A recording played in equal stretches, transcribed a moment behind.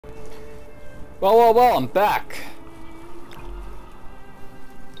Well, I'm back.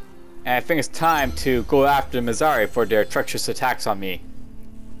 And I think it's time to go after the Mezari for their treacherous attacks on me.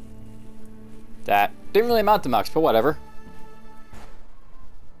 That didn't really amount to much, but whatever.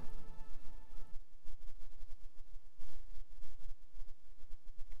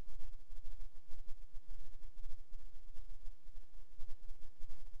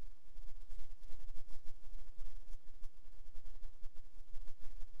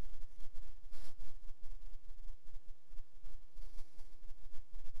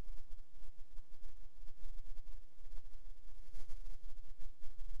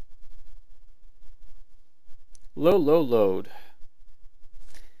 Load.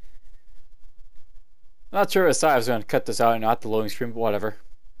 I'm not sure if I was going to cut this out and not the loading screen, but whatever.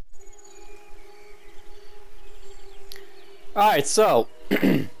 Alright, so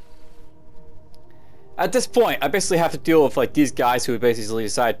at this point, I basically have to deal with like these guys who basically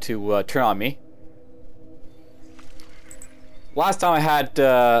decide to turn on me. Last time I had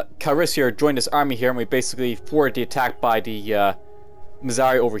Calriss here join this army here, and we basically forwarded the attack by the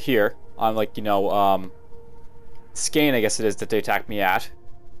Mezari over here on, like, you know, Seiging, I guess it is, that they attacked me at.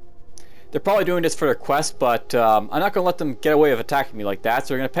 They're probably doing this for their quest, but I'm not going to let them get away with attacking me like that,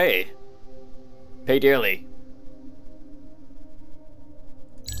 so they're going to pay. Pay dearly.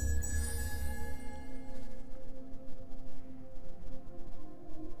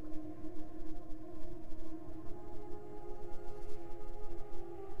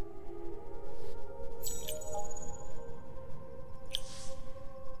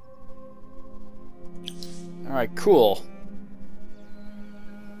 Alright, cool.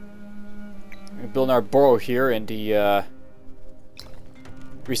 We're building our burrow here in the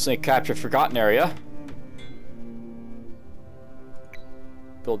recently captured Forgotten area.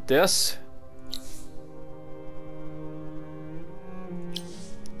 Build this.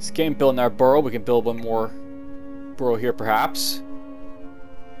 This game building our burrow. We can build one more burrow here perhaps.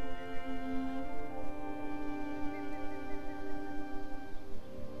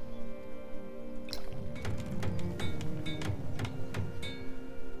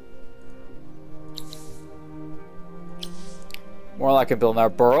 More like a building our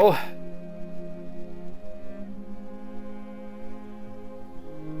burrow.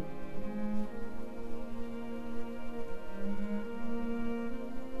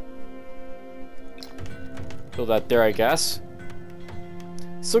 Build that there, I guess.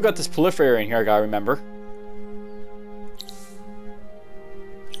 Still got this proliferator in here, I gotta remember.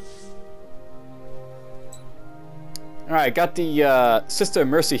 Alright, got the Sister of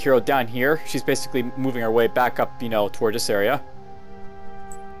Mercy hero down here. She's basically moving her way back up, you know, toward this area.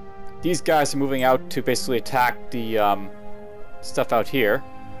 These guys are moving out to basically attack the stuff out here.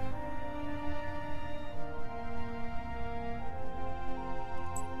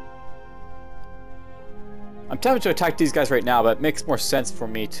 I'm tempted to attack these guys right now, but it makes more sense for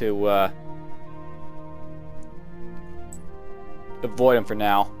me to avoid them for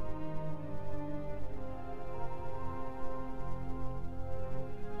now.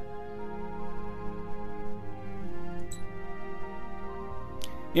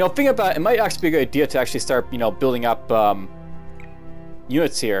 You know, think about it, it might actually be a good idea to actually start, you know, building up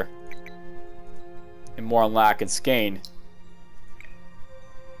units here in Mornlack and Seiging.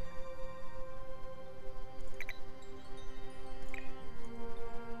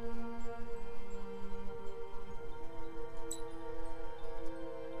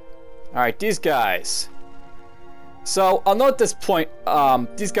 Alright, these guys. So, I'll note at this point,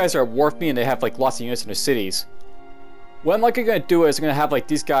 these guys are at war with me and they have like lots of units in their cities. What I'm likely going to do is I'm going to have like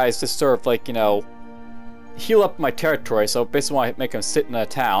these guys just sort of like, you know, heal up my territory. So basically I want to make them sit in a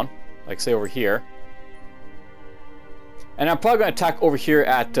town, like say over here. And I'm probably going to attack over here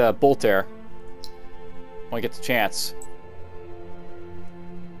at Boltaire when I get the chance.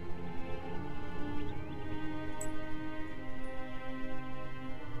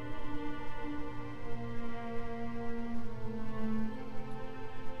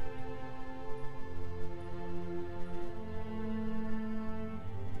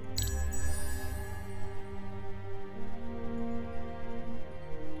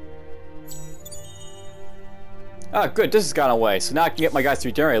 Ah, good, this has gone away. So now I can get my guys to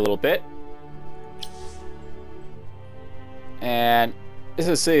regenerate a little bit. And this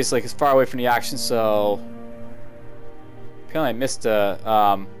is city is like as far away from the action, so apparently I missed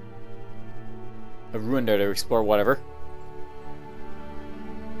a ruin there to explore, whatever.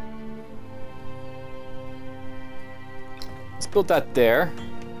 Let's build that there.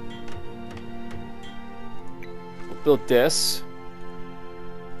 We'll build this.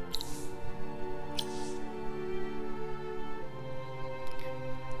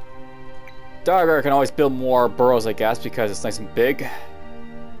 Dagger can always build more burrows, I guess, because it's nice and big.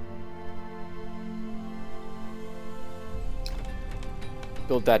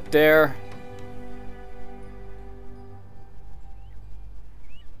 Build that there.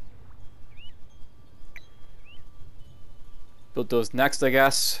 Build those next, I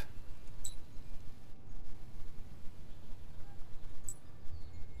guess.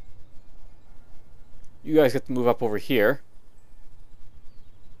 You guys get to move up over here.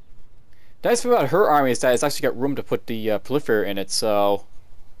 The nice thing about her army is that it's actually got room to put the proliferator in it, so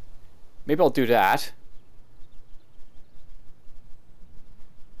maybe I'll do that.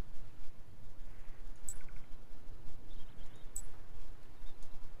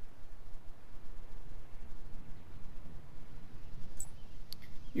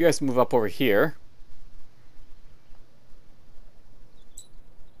 You guys move up over here.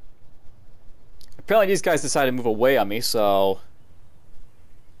 Apparently these guys decided to move away on me, so...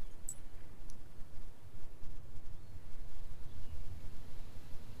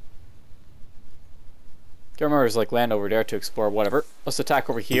 Can't remember, there's like land over there to explore, whatever. Let's attack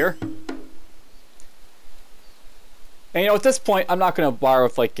over here. And you know, at this point, I'm not going to bother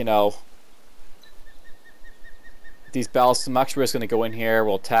with, like, you know, these battles. I'm actually just going to go in here,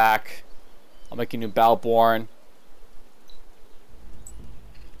 we'll attack. I'll make a new Battleborn.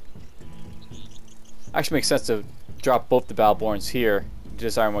 Actually makes sense to drop both the Battleborns here.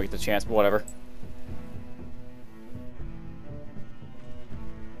 Just I don't want to get the chance, but whatever.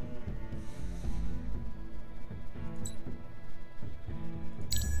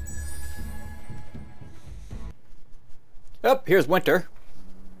 Yep, here's winter.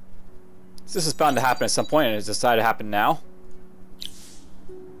 So this is bound to happen at some point, and it's decided to happen now.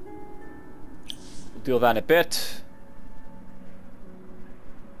 We'll deal with that in a bit.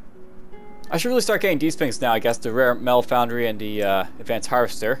 I should really start getting these things now, I guess, the rare metal foundry and the advanced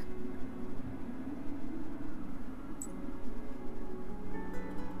harvester.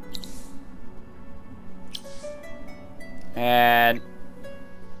 And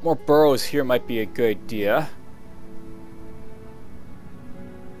more burrows here might be a good idea.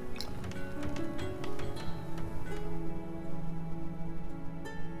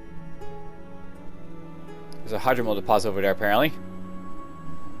 There's a hydromill deposit over there, apparently.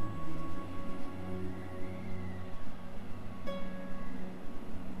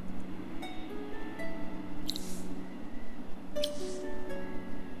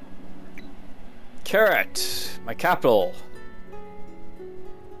 Carrot, my capital.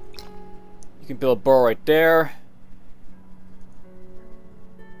 You can build a burrow right there.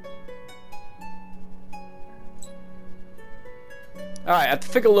 Alright, I have to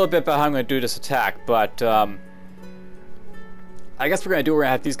think a little bit about how I'm going to do this attack, but I guess we're going to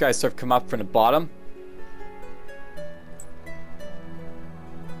have these guys sort of come up from the bottom.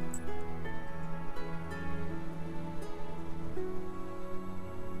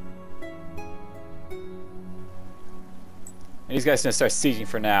 And these guys are going to start sieging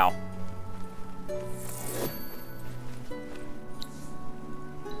for now.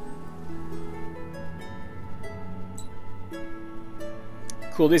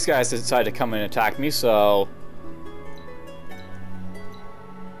 Cool, these guys decided to come in and attack me, so...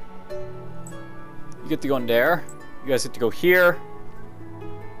 You get to go in there. You guys get to go here.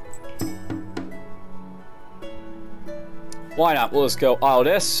 Why not? We'll just go all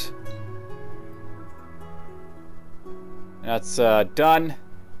this. That's done.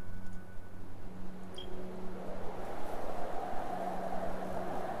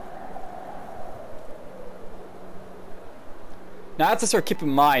 Now I have to start keeping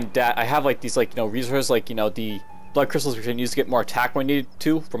in mind that I have like these like, you know, resources like, you know, the blood crystals which I can use to get more attack when I need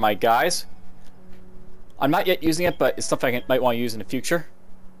to for my guys. I'm not yet using it, but it's something I might want to use in the future.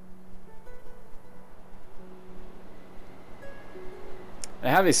 And I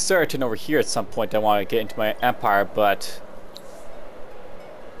have a Ceratin over here at some point that I want to get into my empire, but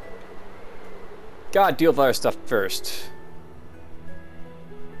gotta deal with other stuff first.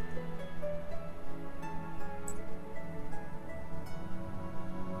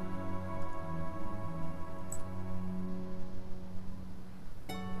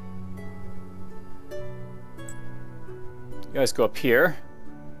 You guys go up here.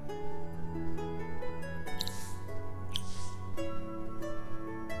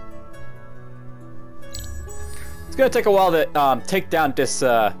 It's gonna take a while to take down this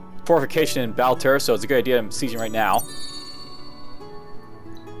fortification in Baltur, so it's a good idea I'm sieging right now.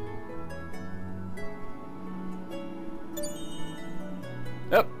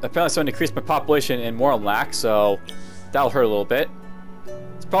 Yep, apparently it's going to increase my population in Morlack, so that'll hurt a little bit.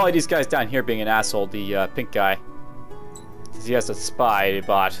 It's probably these guys down here being an asshole, the pink guy. He has a spy they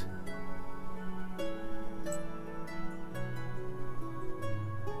bought.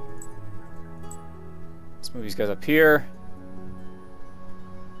 Let's move these guys up here.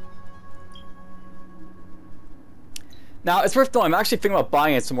 Now, it's worth knowing, I'm actually thinking about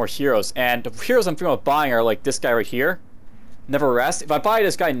buying some more heroes, and the heroes I'm thinking about buying are like this guy right here. Never Rest. If I buy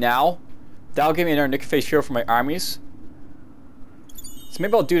this guy now, that'll give me another Necrophage hero for my armies. So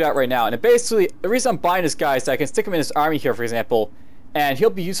maybe I'll do that right now. And basically, the reason I'm buying this guy is that I can stick him in this army here, for example, and he'll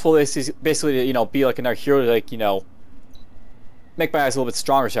be useful basically to, you know, be like another hero to, like, you know, make my eyes a little bit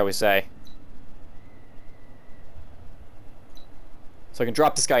stronger, shall we say. So I can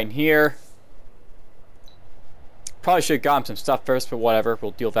drop this guy in here. Probably should have got him some stuff first, but whatever.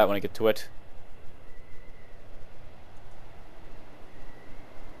 We'll deal with that when I get to it.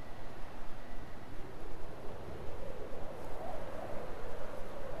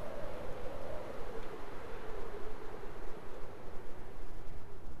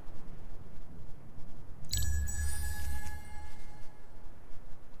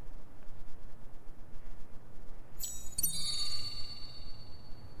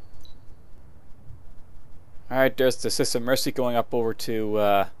 Alright, there's the System Mercy going up over to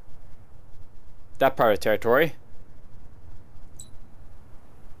that part of the territory.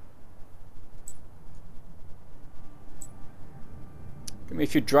 Give me a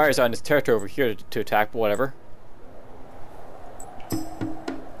few dryers on this territory over here to attack, but whatever.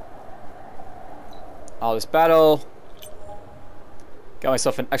 All this battle. Got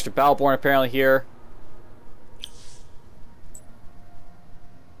myself an extra Battleborn apparently here.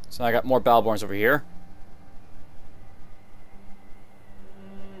 So now I got more Battleborns over here.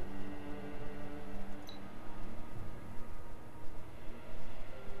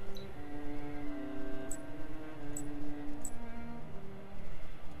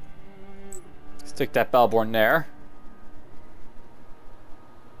 Stick that Battleborn there.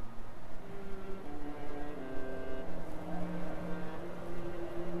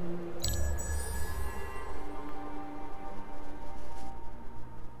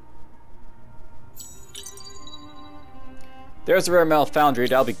 There's a rare metal foundry,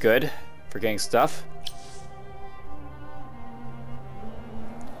 that'll be good for getting stuff.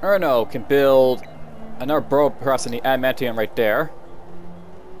 Erno can build another burrow perhaps in the adamantium right there.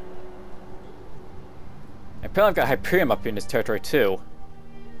 Apparently I've got Hyperium up here in this territory too.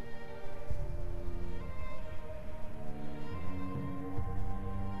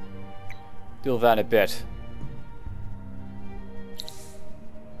 Deal with that in a bit.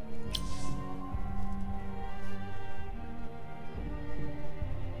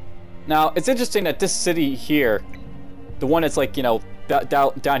 Now, it's interesting that this city here, the one that's like, you know,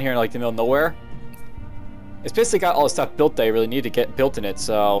 down here in like the middle of nowhere, it's basically got all the stuff built that you really need to get built in it,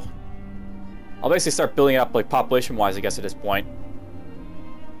 so I'll basically start building it up like population-wise, I guess, at this point.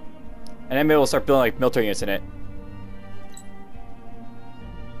 And then maybe we'll start building like military units in it.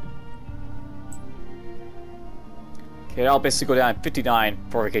 Okay, I'll basically go down 59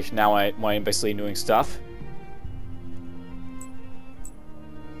 fortification now when I'm basically doing stuff.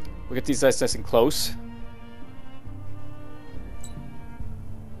 We'll get these guys nice and close.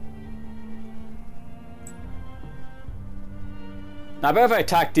 Now, I bet if I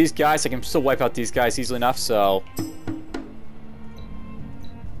attack these guys, I can still wipe out these guys easily enough, so...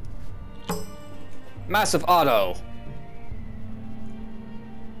 Massive auto!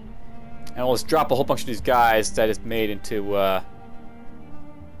 And we'll just drop a whole bunch of these guys that is made into,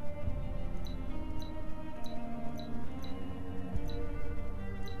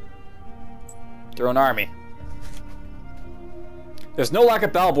 their own army. There's no lack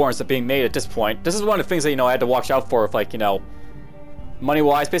of Battleborns that are being made at this point. This is one of the things that, you know, I had to watch out for, if, like, you know,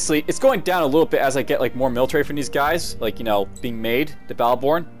 money-wise. Basically, it's going down a little bit as I get, like, more military from these guys, like, you know, being made, the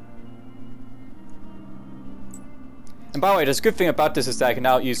Battleborn. And by the way, there's a good thing about this is that I can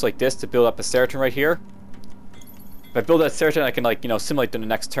now use, like, this to build up a Seriton right here. If I build that Seriton, I can, like, you know, simulate them the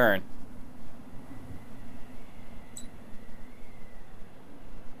next turn.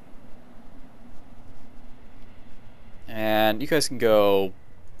 And you guys can go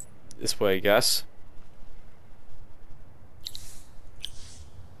this way, I guess.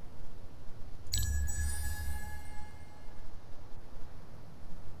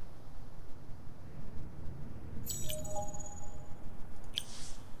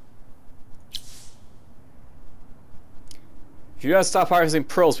 If you don't stop harvesting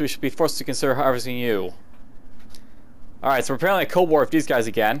pearls, we should be forced to consider harvesting you. Alright, so we're apparently at Cold War with these guys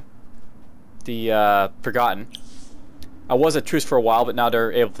again. The Forgotten. I was at truce for a while, but now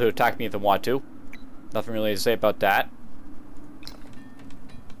they're able to attack me if they want to. Nothing really to say about that.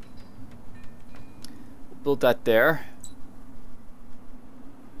 Build that there.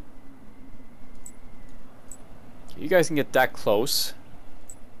 You guys can get that close.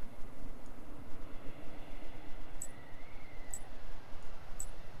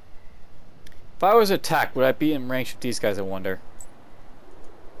 If I was attacked, would I be in range with these guys, I wonder?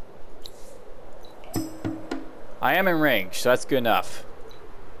 I am in range, so that's good enough.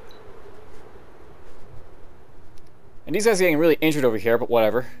 And these guys are getting really injured over here, but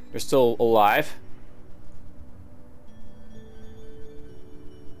whatever. They're still alive.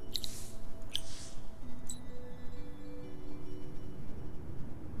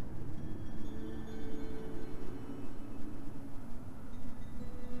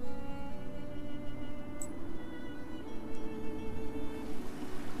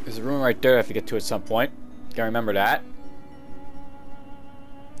 There's a room right there I have to get to at some point. Gotta remember that.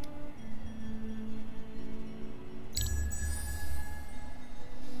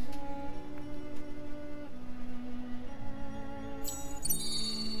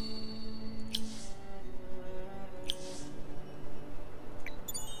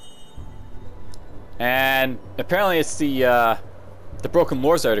 And apparently it's the broken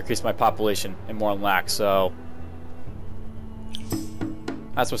lords that decrease my population in Moral Lack, so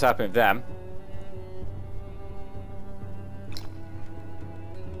that's what's happening with them.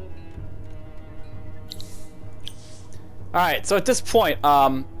 Alright, so at this point,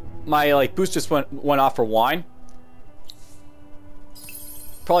 my boost just went off for wine.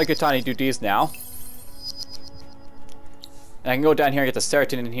 Probably a good time to do these now. And I can go down here and get the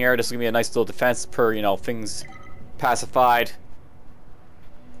Seritin in here. This is gonna be a nice little defense per, you know, things pacified.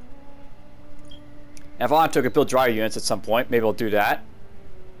 And if I want to, I could build dry units at some point. Maybe I'll do that.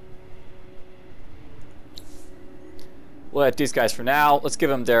 We'll let these guys for now. Let's give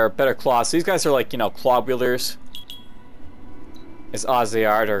them their better claws. So these guys are like, you know, claw wielders. As odd as they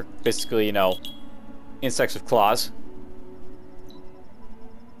are, they're basically, you know, insects with claws.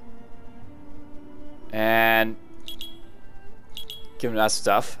 And give them that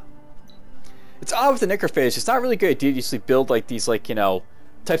stuff. It's odd with the Necrophage. It's not a really good idea to usually build like these, like, you know,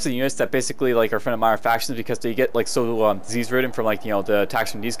 types of units that basically like are from the minor factions, because they get like so disease ridden from, like, you know, the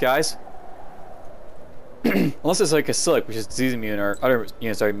attacks from these guys. Unless it's like a Silic, which is disease immune, or other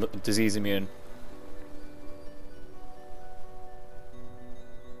units are disease immune.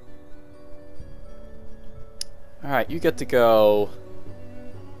 Alright, you get to go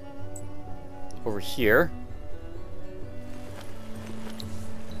over here.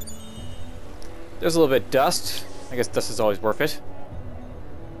 There's a little bit of dust. I guess dust is always worth it.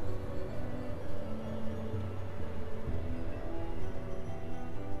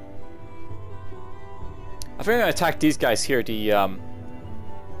 I think I'm gonna attack these guys here. The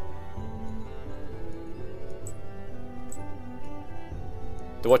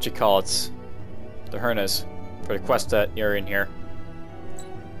what you call it, the Hernas, for the quest area in here.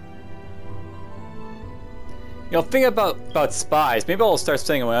 You know, think about spies. Maybe I'll start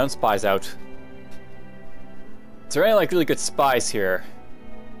sending my own spies out. Is there any like really good spies here?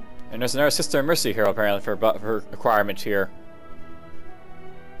 And there's another Sister of Mercy here apparently for requirement here.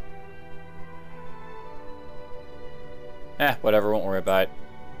 Whatever, won't worry about it.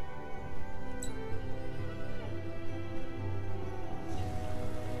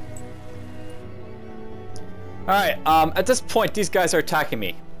 Alright, at this point these guys are attacking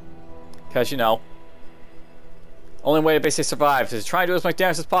me. Because, you know, only way to basically survive is to try and do as much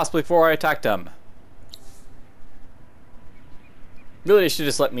damage as possible before I attack them. Really, they should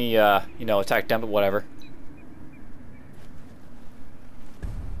just let me, you know, attack them, but whatever.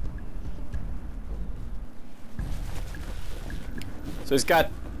 So he's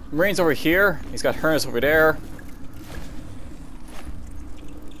got Marines over here. He's got Hernas over there.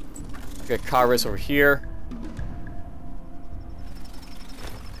 He's got Kharis over here.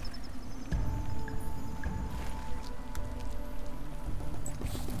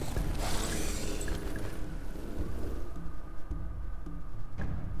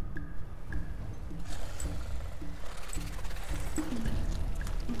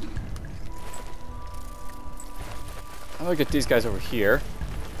 I'm gonna get these guys over here.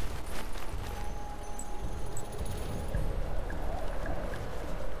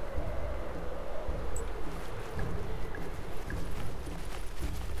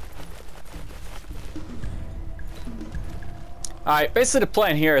 Alright, basically the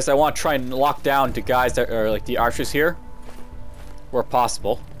plan here is I want to try and lock down the guys that are like the archers here, where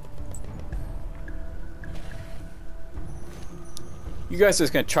possible. You guys are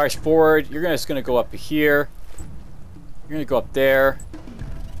just gonna charge forward. You're just gonna go up here. You're gonna go up there.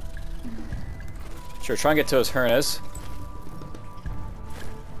 Sure, try and get to those Hernas.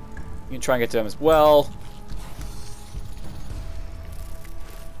 You can try and get to them as well.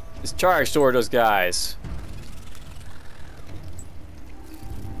 Just charge toward those guys.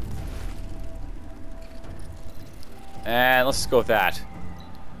 And let's go with that.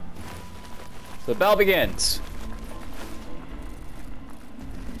 The battle begins.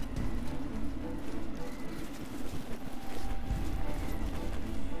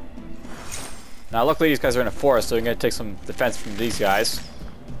 Now, luckily these guys are in a forest, so you're going to take some defense from these guys.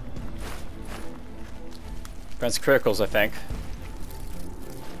 Defense criticals, I think.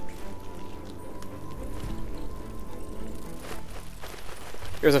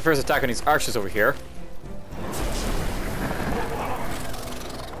 Here's the first attack on these archers over here.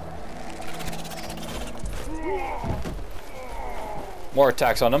 More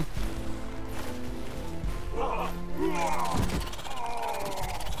attacks on them.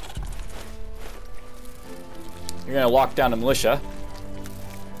 You're gonna lock down the militia.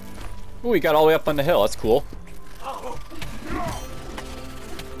 Ooh, we got all the way up on the hill. That's cool.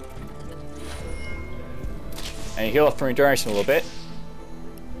 And you heal up from regeneration a little bit.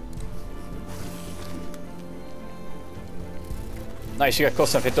 Nice, you got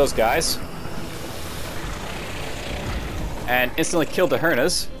close enough to hit those guys. And instantly killed the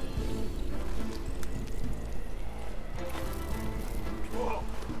Hernas.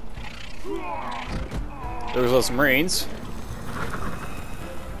 There was those Marines.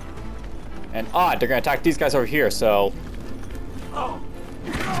 And odd, they're gonna attack these guys over here, so...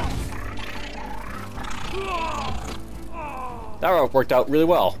 That worked out really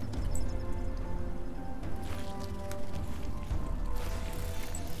well.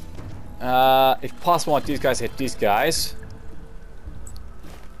 If possible, I want these guys to hit these guys.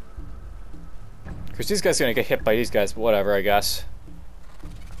 Because these guys are gonna get hit by these guys, but whatever, I guess.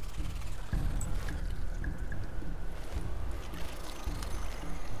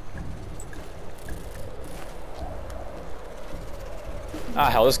 Ah,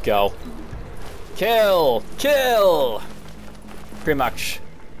 hell, let's go. Kill! Kill! Pretty much.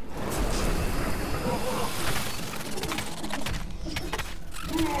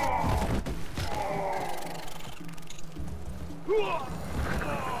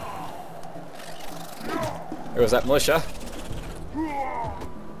 There was that militia.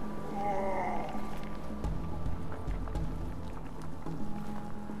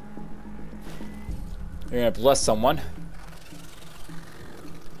 You're gonna bless someone.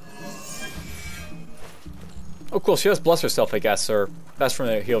 Oh cool, she just blessed herself, I guess, or that's from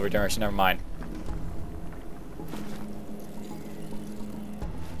the heal regeneration, never mind.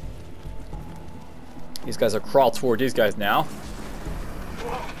 These guys are crawled toward these guys now.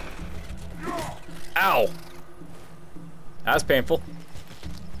 Ow! That's painful.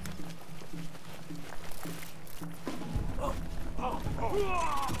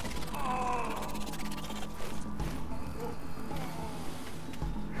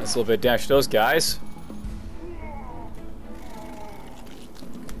 That's a little bit of damage to those guys.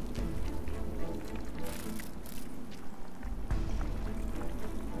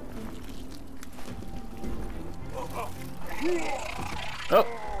 Oh,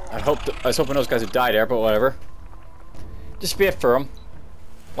 I was hoping those guys would die there, but whatever. Just be it for them.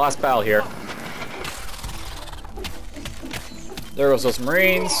 Last battle here. There goes those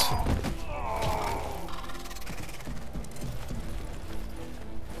Marines.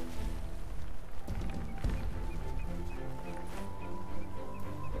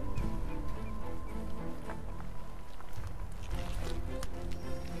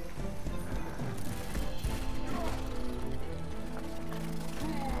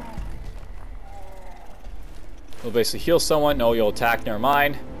 You'll basically heal someone. No, you'll attack. Never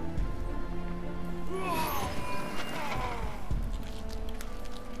mind.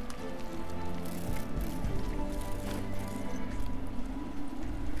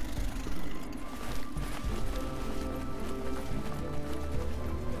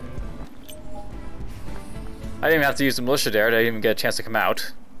 I didn't even have to use the militia there. They didn't even get a chance to come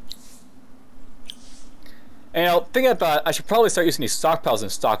out. And you know, thinking about it, I should probably start using these stockpiles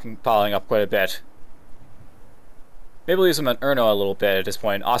and stockpiling up quite a bit. Maybe we'll use them on Erno a little bit at this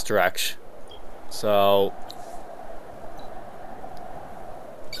point, in Osterreich. So...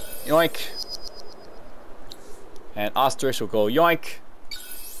 yoink. And Osterreich will go yoink.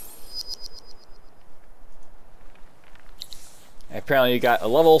 And apparently you got a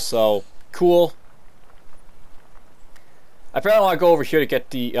level, so cool. I apparently want to go over here to get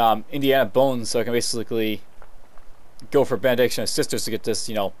the Indiana bones, so I can basically go for Benediction of Sisters to get this,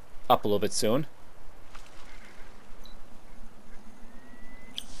 you know, up a little bit soon.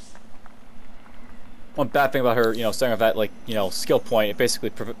 One bad thing about her, you know, starting off that, like, you know, skill point, it basically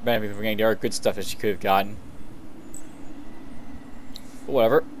prevented me from getting the other good stuff that she could have gotten. But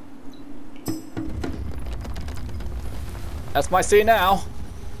whatever. That's my city now.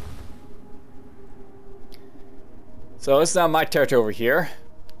 So this is now my territory over here,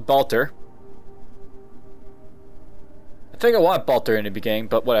 Balter. think I want Balter in the beginning,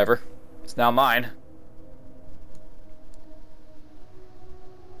 but whatever. It's now mine.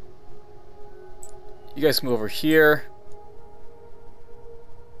 You guys move over here.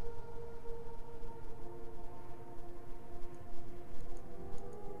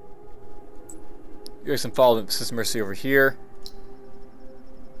 You guys can follow the Sister Mercy over here.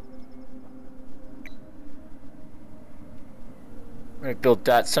 I'm going to build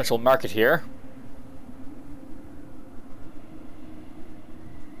that central market here.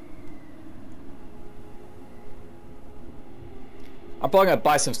 I'm probably going to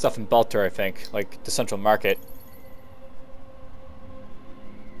buy some stuff in Belter, I think, like the central market.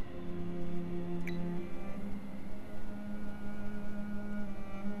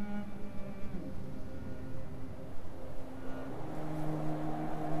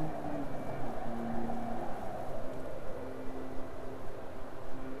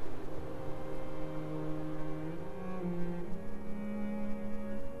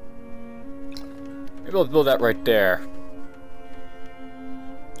 Maybe I'll build that right there.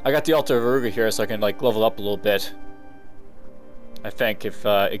 I got the Altar of Aruga here, so I can like level up a little bit. I think if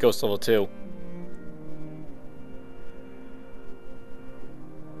it goes to level 2.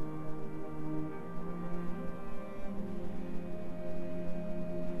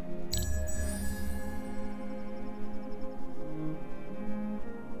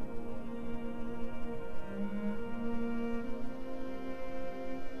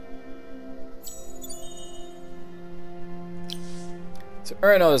 So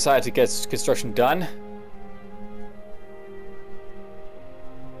Erno decided to get construction done.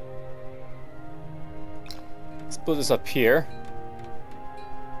 Let's build this up here.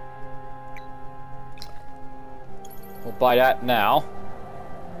 We'll buy that now.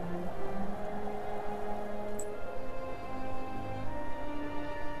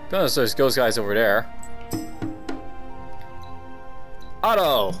 Don't notice there's those guys over there.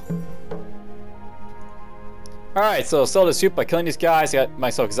 Auto! Alright, so sell the suit by killing these guys. I got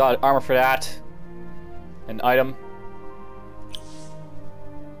myself exotic armor for that. An item.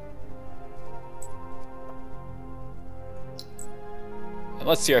 And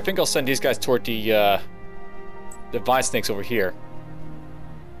let's see, I think I'll send these guys toward the vine snakes over here.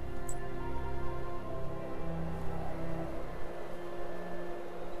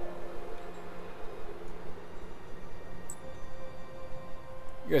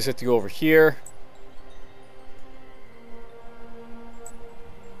 You guys have to go over here.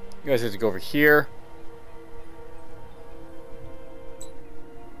 You guys have to go over here.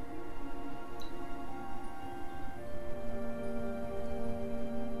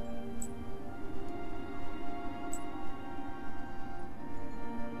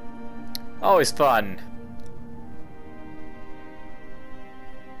 Always fun.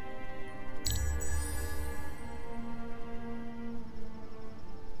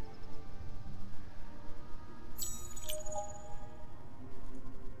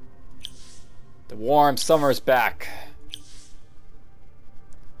 The warm summer is back.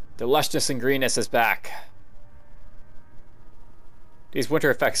 The lushness and greenness is back. These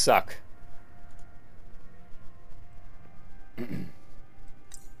winter effects suck.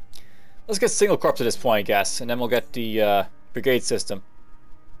 Let's get single corpse at this point, I guess, and then we'll get the brigade system.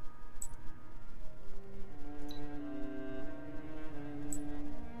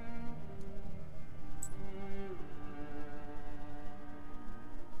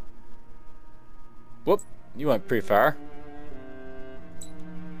 Whoop, you went pretty far.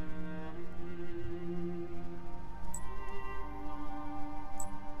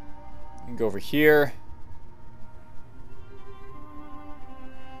 You can go over here.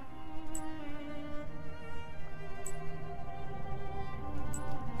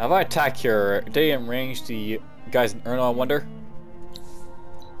 Now if I attack here, are they in range, the guys in Erno, I wonder?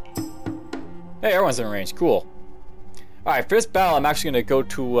 Hey, everyone's in range, cool. Alright, for this battle I'm actually going to go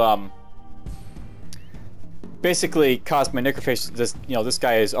to basically cause my Necrophage, this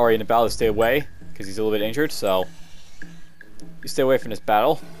guy is already in the battle to stay away, because he's a little bit injured, so you stay away from this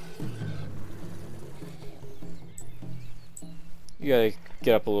battle. You gotta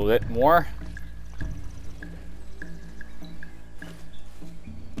get up a little bit more.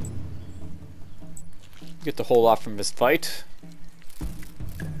 Get the hold off from this fight.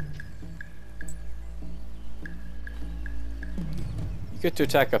 You get to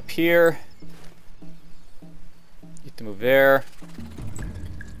attack up here. You get to move there.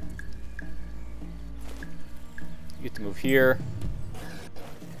 You get to move here.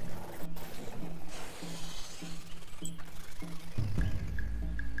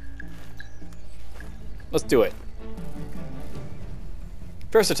 Let's do it.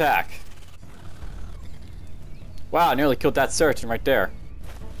 First attack. Wow, I nearly killed that Certain right there.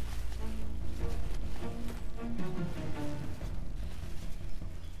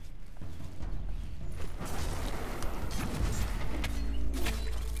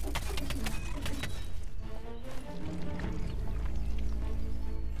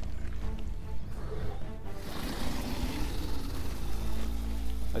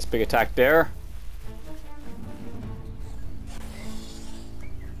 Nice big attack there.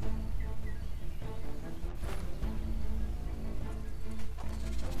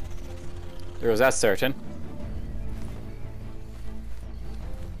 There goes that Certain.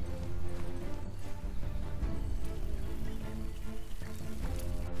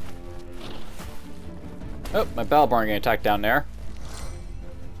 Oh, my Battleborn getting attacked down there.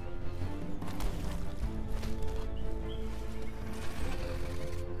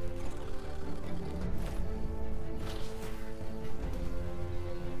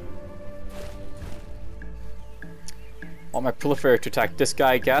 Want my Proliferator to attack this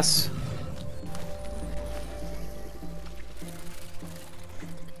guy, I guess.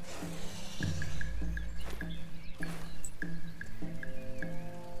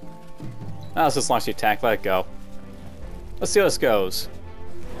 Now let's just launch the attack, let it go. Let's see how this goes.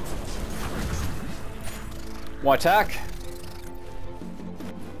 One attack.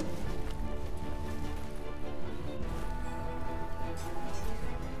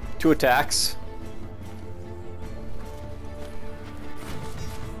 Two attacks.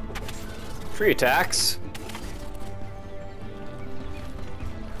 Three attacks.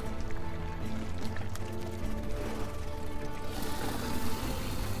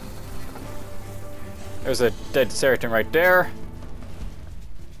 There's a dead Certain right there.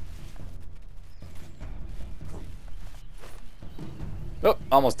 Oh,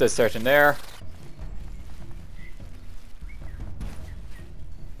 almost dead Certain there.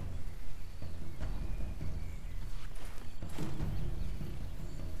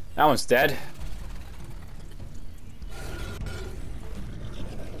 That one's dead.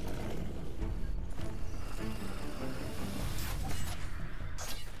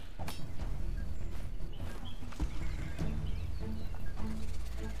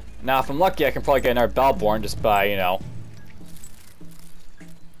 Now, if I'm lucky, I can probably get another Battleborn just by, you know,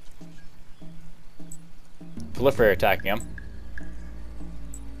 Proliferator attacking him.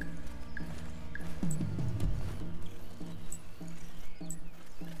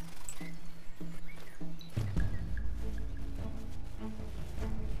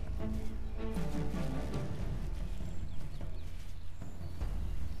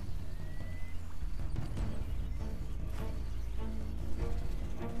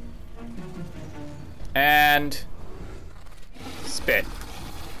 And spit.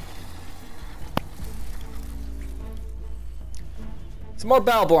 Some more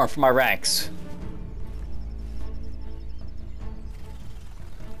Battleborn for my ranks.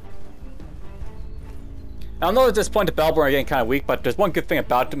 Now, I know at this point the Battleborn are getting kind of weak, but there's one good thing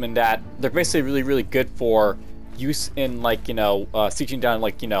about them in that they're basically really, really good for use in, like, you know, sieging down,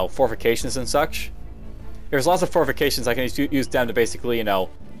 like, you know, fortifications and such. There's lots of fortifications I can use them to basically, you know,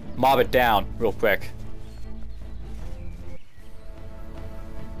 mob it down real quick.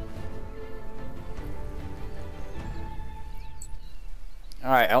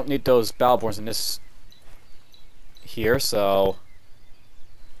 Alright, I don't need those Battleborns in this here, so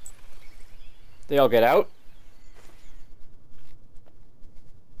they all get out.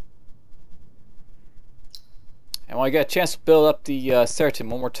 And when I get a chance to build up the Certain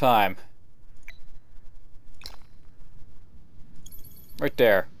one more time. Right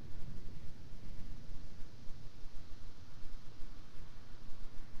there.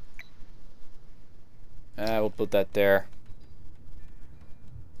 We'll build that there.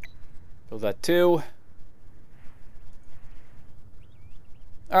 Build that too.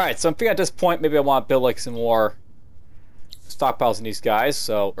 Alright, so I'm thinking at this point maybe I want to build like some more stockpiles in these guys,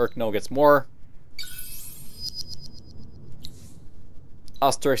 so Urkno gets more.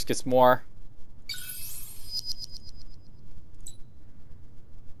 Osterix gets more.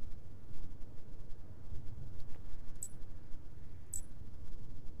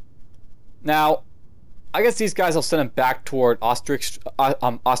 Now, I guess these guys I'll send them back toward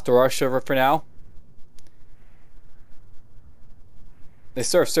Osterix River for now. They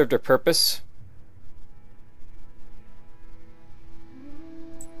sort of served their purpose.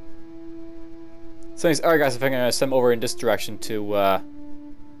 So these other guys, I think I'm going to send them over in this direction to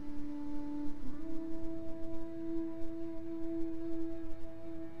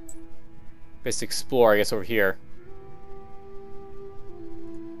basically explore, I guess, over here.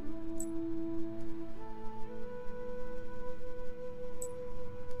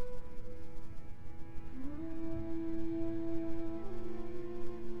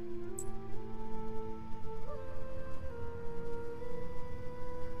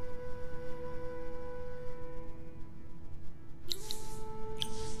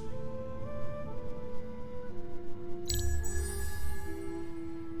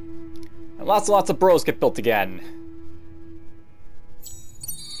 And lots of burrows get built again.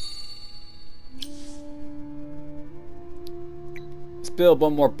 Let's build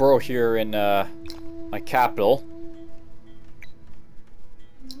one more burrow here in my capital.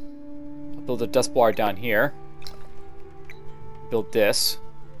 I'll build a dust bar down here. Build this.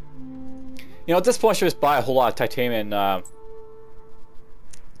 You know, at this point I should just buy a whole lot of titanium and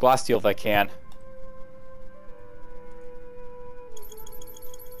glass steel if I can.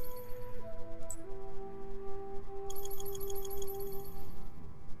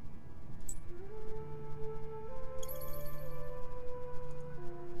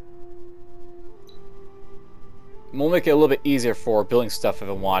 We'll make it a little bit easier for building stuff if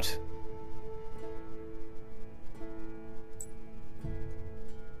I want.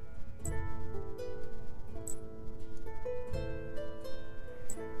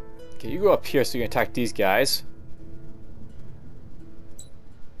 Okay, you go up here so you can attack these guys.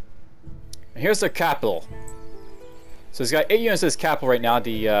 And here's their capital. So he's got 8 units of his capital right now,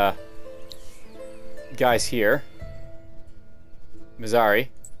 the guys here. Mezari.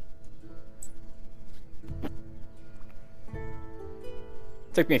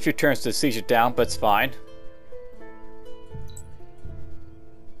 Took me a few turns to siege it down, but it's fine.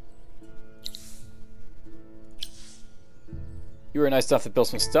 You were nice enough to build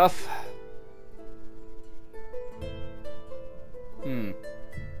some stuff.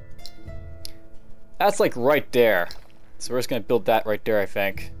 That's like right there. So we're just gonna build that right there, I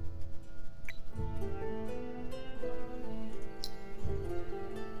think.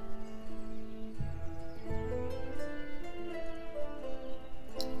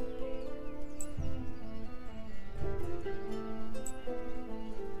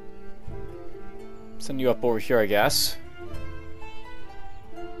 Send you up over here, I guess.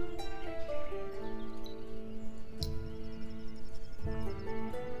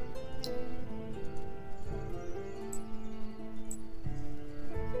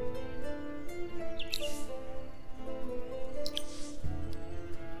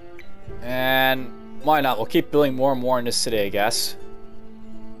 And why not? We'll keep building more and more in this city, I guess.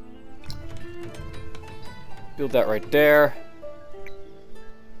 Build that right there.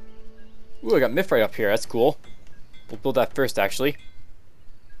 Ooh, I got Myth right up here. That's cool. We'll build that first, actually.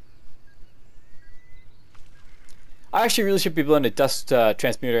 I actually really should be building a dust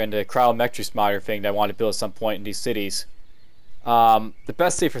transmuter and the cryometric monitor thing that I want to build at some point in these cities. The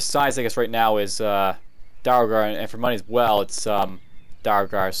best city for science, I guess, right now is Dargar, and for money as well, it's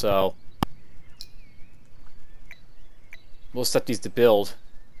Dargar, so we'll set these to build.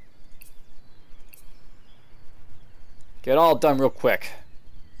 Get it all done real quick.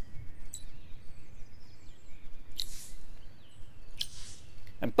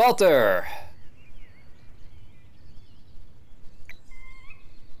 And Balter!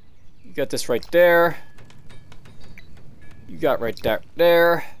 You got this right there. You got right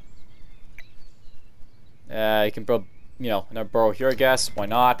there. You can build, you know, another burrow here, I guess. Why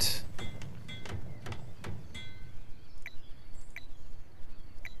not?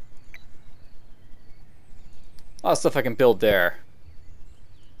 A lot of stuff I can build there.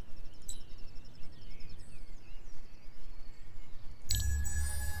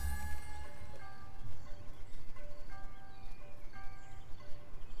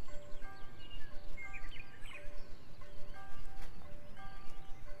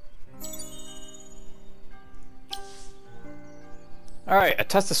 Alright, a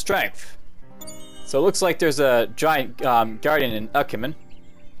test of strength. So it looks like there's a giant guardian in Uckerman.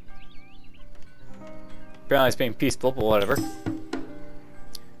 Apparently it's being peaceful, but whatever.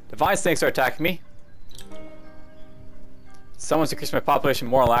 Divine snakes are attacking me. Someone's increased my population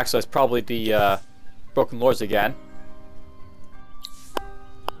more lax, so it's probably the Broken Lords again.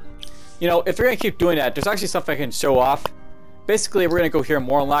 You know, if they're going to keep doing that, there's actually something I can show off. Basically, we're going to go here in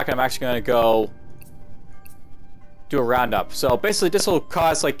Morlack, and I'm actually going to go do a roundup. So basically this will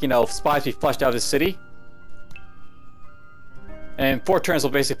cause, like, you know, spies to be flushed out of the city. And in 4 turns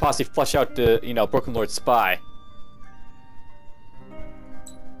will basically possibly flush out the, you know, Broken Lord spy.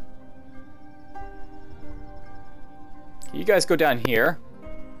 You guys go down here.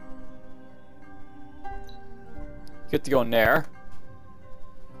 You get to go in there.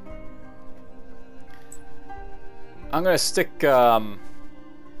 I'm gonna stick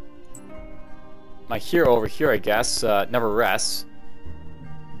my hero over here, I guess. Never rests.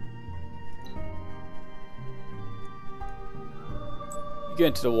 You get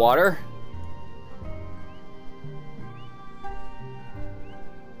into the water.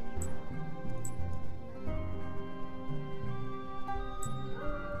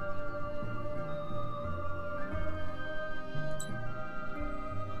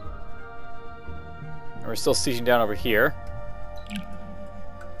 we're still sieging down over here.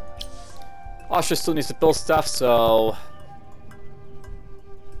 Austria still needs to build stuff, so...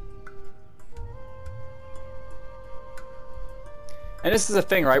 And this is the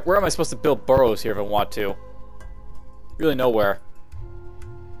thing, right? Where am I supposed to build burrows here if I want to? Really nowhere.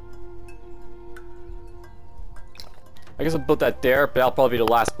 I guess I'll build that there, but that'll probably be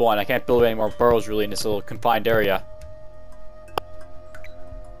the last one. I can't build any more burrows really in this little confined area.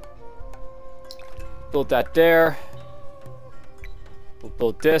 Build that there. We'll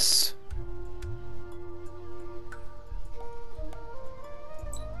build this.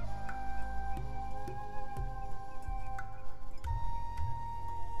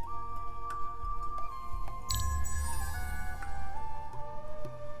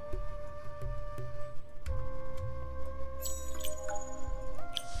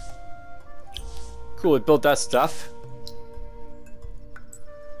 Cool, we built that stuff.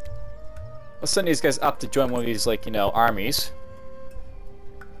 Let's send these guys up to join one of these, like, you know, armies.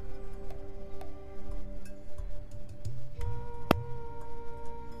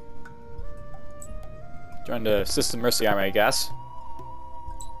 Join the System Mercy Army, I guess.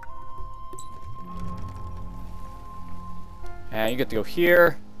 And you get to go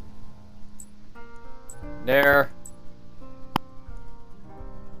here. There.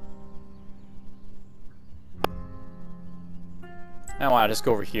 Now I'll just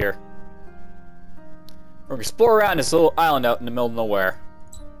go over here. We're gonna explore around this little island out in the middle of nowhere.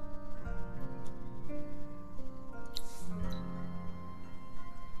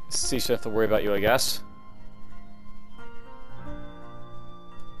 See, should have to worry about you, I guess.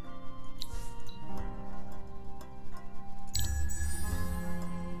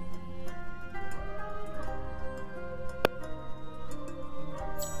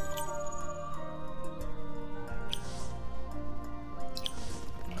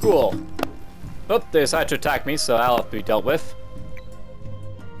 Cool. Oh, they decided to attack me, so that'll have to be dealt with.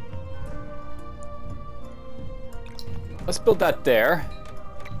 Let's build that there.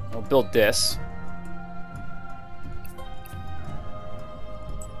 We'll build this.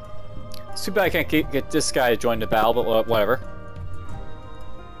 It's too bad I can't get this guy to join the battle, but whatever.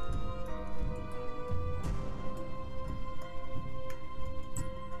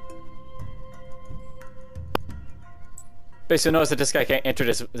 Basically, notice that this guy can't enter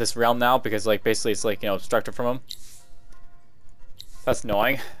this realm now because, like, basically it's like, you know, obstructed from him. That's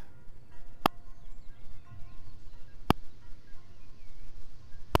annoying.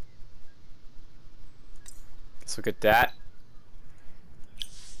 Let's look at that.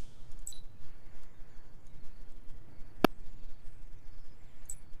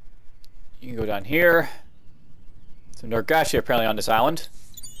 You can go down here. So Norgashi apparently on this island.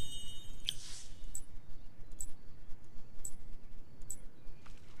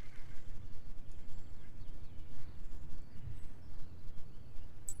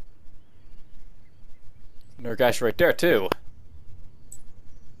 Norgashi right there too.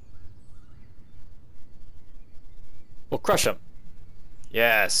 We'll crush him.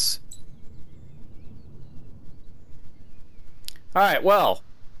 Yes. Alright, well.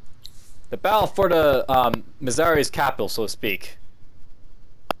 The battle for the Mezari's capital, so to speak.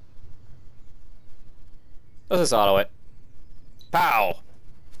 Let's just auto it. Pow!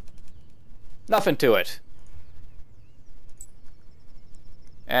 Nothing to it.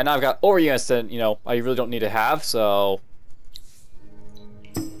 And now I've got ore units that, you know, I really don't need to have, so...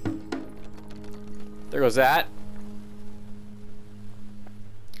 There goes that.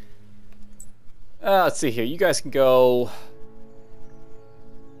 Let's see here. You guys can go...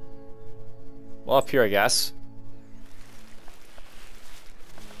 Well, up here, I guess.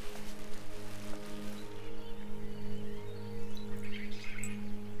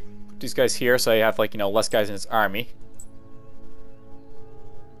 Put these guys here so I have, like, you know, less guys in his army.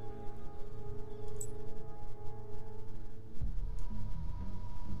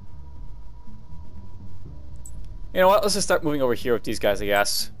 You know what? Let's just start moving over here with these guys, I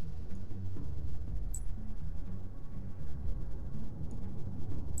guess.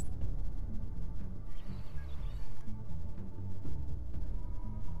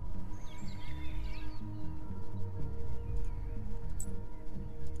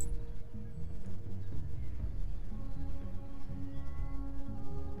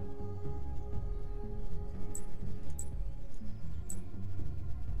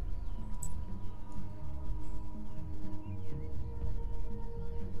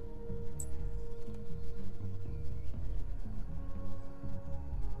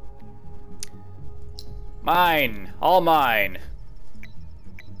 Mine! All mine!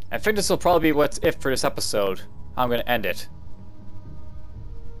 I think this will probably be what's it for this episode. I'm gonna end it.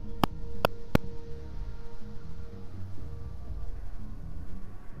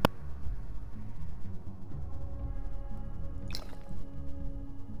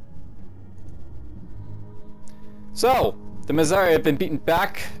 So, the Mezari have been beaten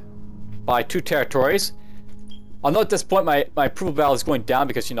back by 2 territories. I'll note at this point my approval battle is going down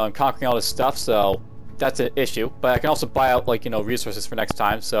because, you know, I'm conquering all this stuff, so that's an issue. But I can also buy out, like, you know, resources for next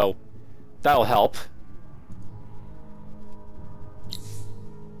time, so that'll help.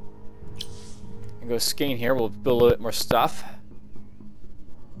 And go skiing here, we'll build a little bit more stuff.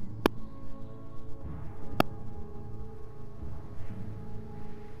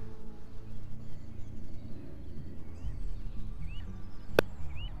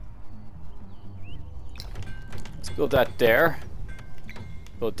 Let's build that there.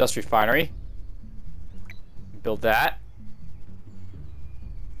 Build a dust refinery. Build that.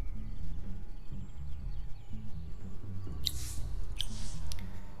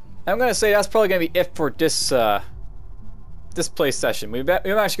 I'm gonna say that's probably gonna be it for this this play session. We might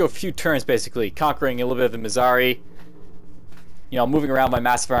actually go a few turns basically, conquering a little bit of the Mezari. You know, moving around my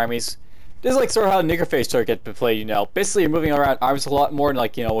massive armies. This is like sort of how the Necrophage sort of get to play. You know, basically you're moving around armies a lot more, and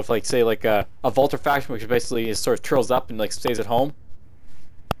like, you know, with like say like a Volter faction, which basically is sort of turtles up and like stays at home.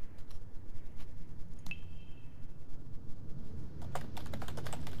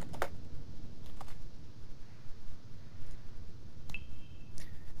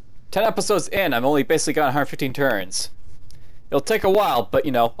 Ten episodes in, I'm only basically got 115 turns. It'll take a while, but,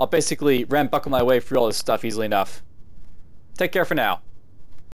 you know, I'll basically rambuckle my way through all this stuff easily enough. Take care for now.